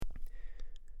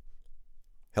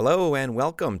Hello and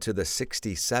welcome to the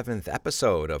 67th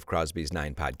episode of Crosby's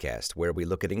Nine Podcast, where we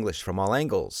look at English from all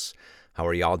angles. How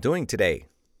are y'all doing today?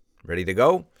 Ready to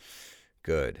go?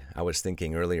 Good. I was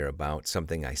thinking earlier about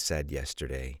something I said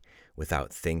yesterday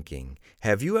without thinking.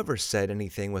 Have you ever said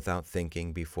anything without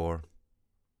thinking before?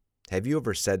 Have you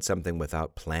ever said something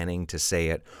without planning to say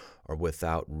it or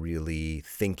without really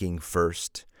thinking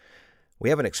first? We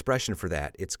have an expression for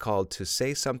that. It's called to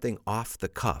say something off the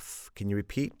cuff. Can you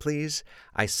repeat, please?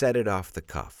 I said it off the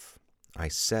cuff. I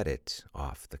said it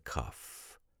off the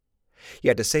cuff.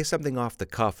 Yeah, to say something off the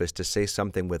cuff is to say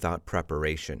something without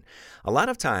preparation. A lot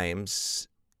of times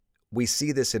we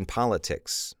see this in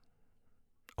politics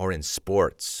or in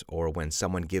sports or when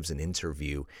someone gives an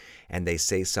interview and they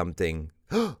say something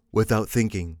without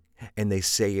thinking and they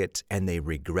say it and they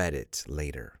regret it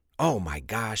later. Oh my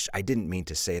gosh, I didn't mean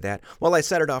to say that. Well, I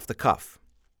said it off the cuff.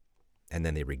 And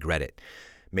then they regret it.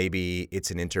 Maybe it's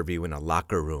an interview in a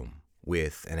locker room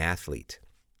with an athlete.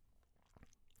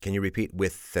 Can you repeat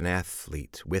with an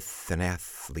athlete? With an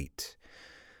athlete.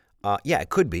 Yeah, it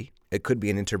could be. It could be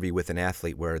an interview with an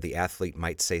athlete where the athlete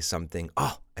might say something,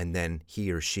 and then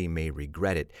he or she may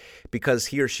regret it because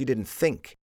he or she didn't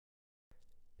think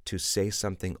to say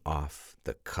something off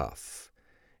the cuff.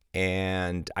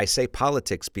 And I say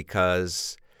politics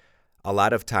because a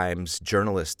lot of times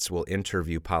journalists will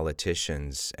interview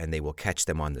politicians and they will catch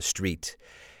them on the street.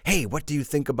 Hey, what do you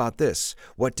think about this?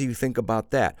 What do you think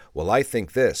about that? Well, I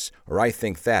think this or I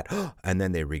think that. And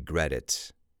then they regret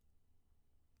it.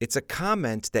 It's a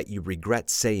comment that you regret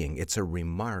saying. It's a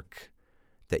remark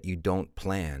that you don't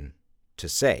plan to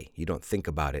say. You don't think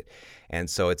about it. And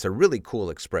so it's a really cool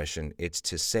expression. It's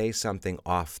to say something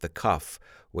off the cuff,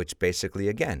 which basically,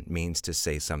 again, means to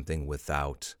say something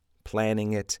without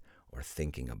planning it or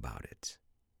thinking about it.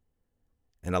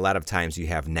 And a lot of times you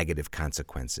have negative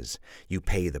consequences. You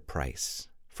pay the price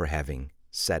for having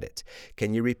said it.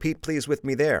 Can you repeat, please, with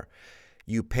me there?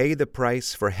 You pay the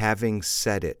price for having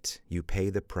said it. You pay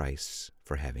the price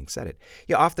for having said it.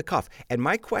 Yeah, off the cuff. And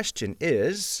my question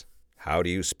is, how do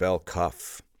you spell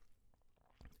cuff?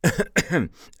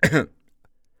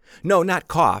 No, not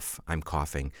cough. I'm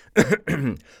coughing.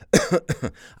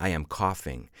 I am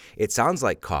coughing. It sounds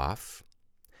like cough,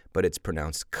 but it's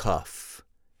pronounced cuff.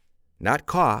 Not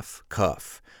cough,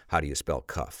 cuff. How do you spell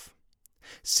cuff?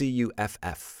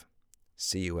 C-U-F-F.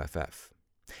 C-U-F-F.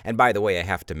 And by the way, I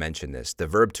have to mention this. The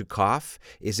verb to cough,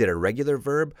 is it a regular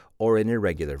verb or an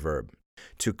irregular verb?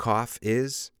 To cough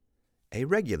is a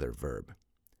regular verb.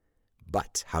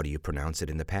 But how do you pronounce it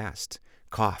in the past?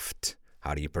 Coughed.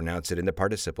 How do you pronounce it in the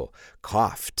participle?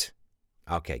 Coughed.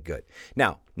 Okay, good.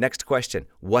 Now, next question.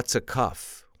 What's a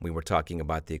cuff? We were talking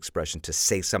about the expression to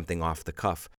say something off the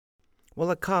cuff.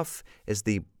 Well, a cuff is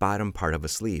the bottom part of a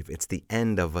sleeve. It's the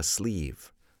end of a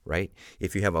sleeve, right?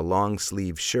 If you have a long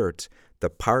sleeve shirt,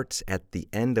 the part at the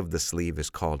end of the sleeve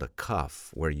is called a cuff,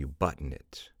 where you button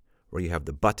it, where you have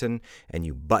the button and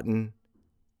you button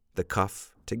the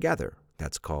cuff together.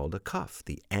 That's called a cuff,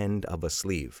 the end of a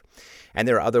sleeve. And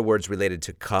there are other words related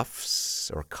to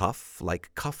cuffs or cuff, like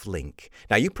cuff link.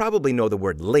 Now, you probably know the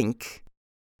word link.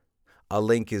 A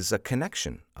link is a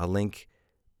connection. A link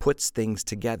puts things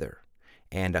together.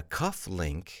 And a cuff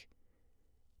link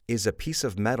is a piece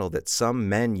of metal that some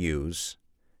men use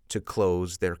to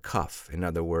close their cuff. In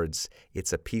other words,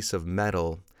 it's a piece of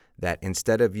metal that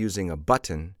instead of using a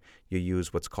button, you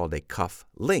use what's called a cuff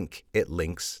link. It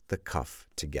links the cuff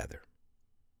together.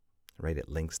 Right? It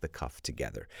links the cuff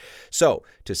together. So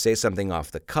to say something off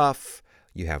the cuff,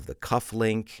 you have the cuff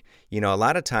link. You know, a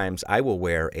lot of times I will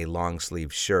wear a long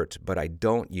sleeve shirt, but I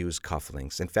don't use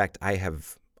cufflinks. In fact, I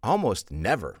have almost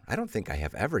never, I don't think I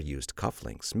have ever used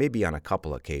cufflinks, maybe on a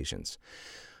couple occasions.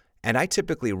 And I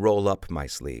typically roll up my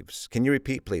sleeves. Can you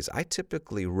repeat, please? I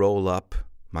typically roll up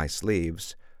my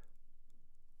sleeves,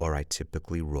 or I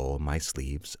typically roll my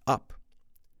sleeves up.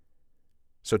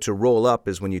 So to roll up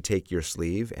is when you take your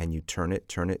sleeve and you turn it,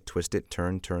 twist it,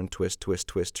 turn, twist, twist,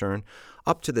 twist, turn,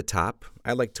 up to the top.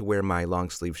 I like to wear my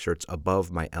long sleeve shirts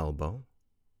above my elbow.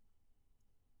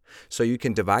 So you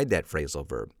can divide that phrasal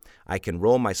verb. I can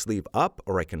roll my sleeve up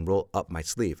or I can roll up my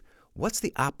sleeve. What's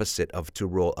the opposite of to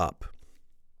roll up?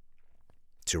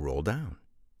 To roll down.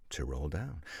 To roll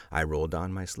down. I roll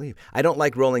down my sleeve. I don't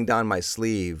like rolling down my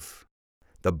sleeve.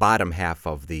 The bottom half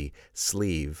of the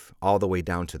sleeve, all the way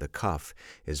down to the cuff,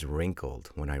 is wrinkled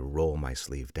when I roll my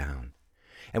sleeve down.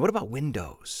 And what about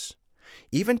windows?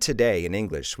 Even today in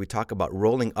English, we talk about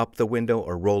rolling up the window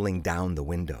or rolling down the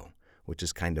window, which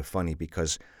is kind of funny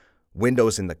because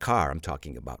windows in the car, I'm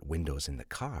talking about windows in the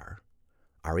car,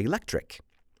 are electric.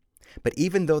 But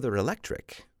even though they're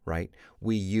electric, right,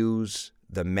 we use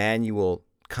the manual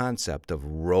concept of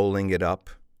rolling it up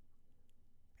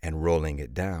and rolling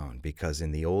it down, because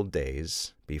in the old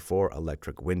days, before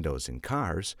electric windows in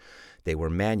cars, they were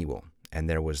manual, and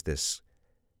there was this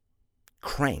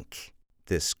crank.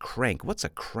 What's a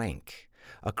crank?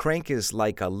 A crank is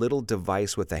like a little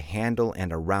device with a handle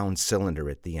and a round cylinder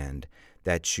at the end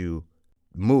that you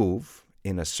move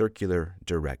in a circular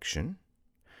direction,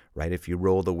 right? If you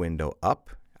roll the window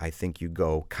up, I think you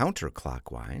go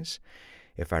counterclockwise,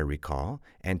 if I recall,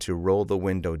 and to roll the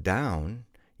window down,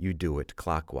 you do it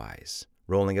clockwise.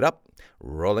 Rolling it up,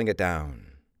 rolling it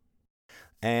down.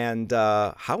 And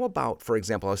how about, for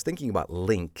example, I was thinking about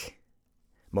link.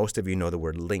 Most of you know the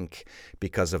word link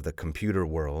because of the computer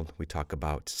world. We talk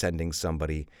about sending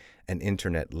somebody an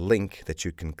internet link that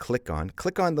you can click on.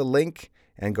 Click on the link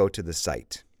and go to the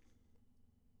site.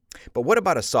 But what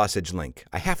about a sausage link?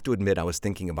 I have to admit I was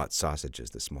thinking about sausages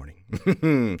this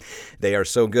morning. They are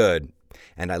so good.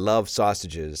 And I love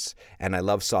sausages, and I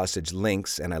love sausage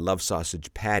links, and I love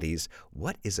sausage patties.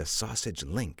 What is a sausage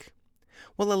link?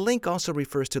 Well, a link also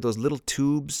refers to those little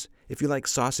tubes. If you like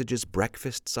sausages,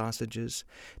 breakfast sausages,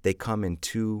 they come in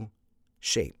two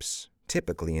shapes.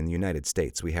 Typically in the United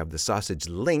States, we have the sausage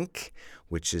link,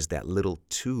 which is that little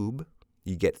tube.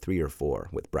 You get 3 or 4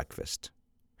 with breakfast.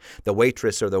 The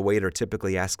waitress or the waiter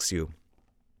typically asks you,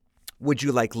 would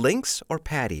you like links or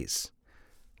patties?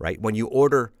 Right? When you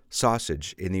order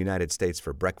sausage in the United States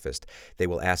for breakfast, they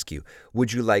will ask you,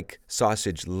 would you like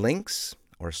sausage links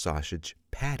or sausage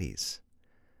patties?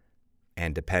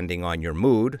 And depending on your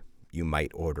mood, you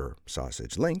might order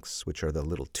sausage links, which are the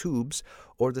little tubes,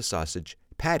 or the sausage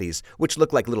patties, which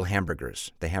look like little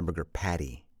hamburgers, the hamburger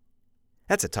patty.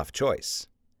 That's a tough choice.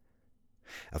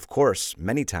 Of course,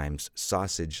 many times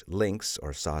sausage links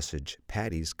or sausage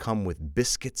patties come with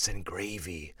biscuits and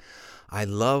gravy. I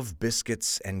love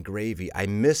biscuits and gravy. I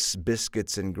miss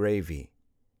biscuits and gravy.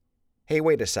 Hey,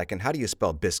 wait a second. How do you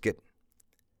spell biscuit?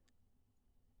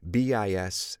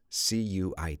 B-I-S-C-U-I-T.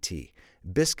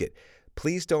 Biscuit.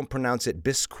 Please don't pronounce it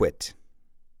biscuit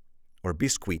or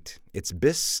biscuit. It's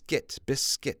biscuit.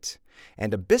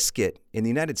 And a biscuit, in the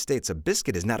United States, a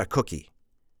biscuit is not a cookie,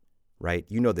 right?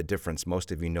 You know the difference.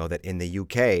 Most of you know that in the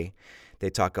UK, they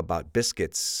talk about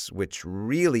biscuits, which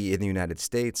really in the United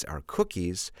States are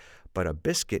cookies, but a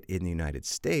biscuit in the United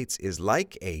States is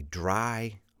like a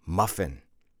dry muffin.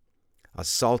 A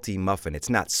salty muffin. It's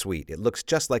not sweet. It looks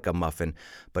just like a muffin,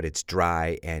 but it's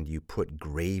dry, and you put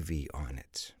gravy on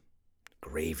it.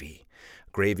 Gravy.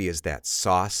 Gravy is that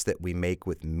sauce that we make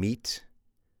with meat.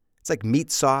 It's like meat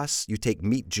sauce. You take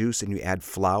meat juice and you add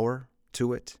flour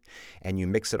to it, and you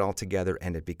mix it all together,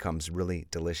 and it becomes really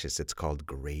delicious. It's called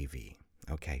gravy.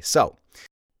 Okay, so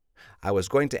I was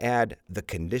going to add the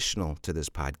conditional to this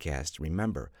podcast.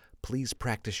 Remember, please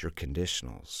practice your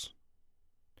conditionals.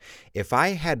 If I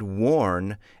had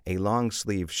worn a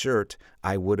long-sleeve shirt,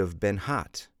 I would have been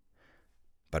hot.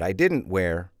 But I didn't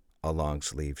wear a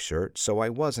long-sleeve shirt, so I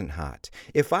wasn't hot.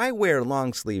 If I wear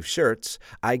long-sleeve shirts,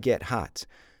 I get hot.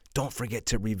 Don't forget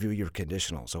to review your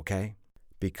conditionals, okay?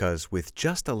 Because with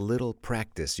just a little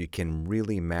practice, you can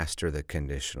really master the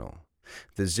conditional.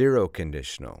 The zero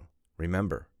conditional.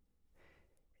 Remember,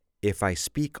 if I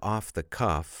speak off the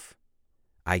cuff,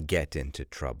 I get into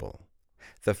trouble.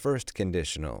 The first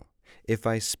conditional, if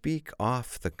I speak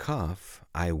off the cuff,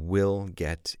 I will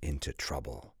get into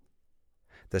trouble.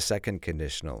 The second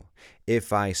conditional,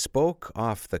 if I spoke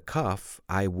off the cuff,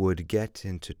 I would get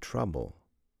into trouble.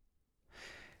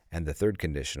 And the third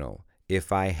conditional,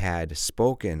 if I had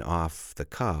spoken off the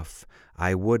cuff,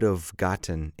 I would have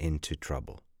gotten into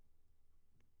trouble.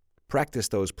 Practice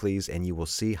those, please, and you will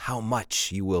see how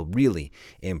much you will really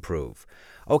improve.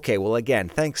 Okay, well, again,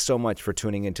 thanks so much for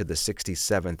tuning into the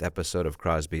 67th episode of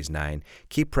Crosby's 9.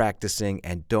 Keep practicing,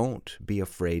 and don't be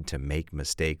afraid to make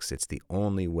mistakes. It's the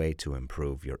only way to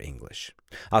improve your English.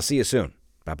 I'll see you soon.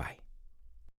 Bye-bye.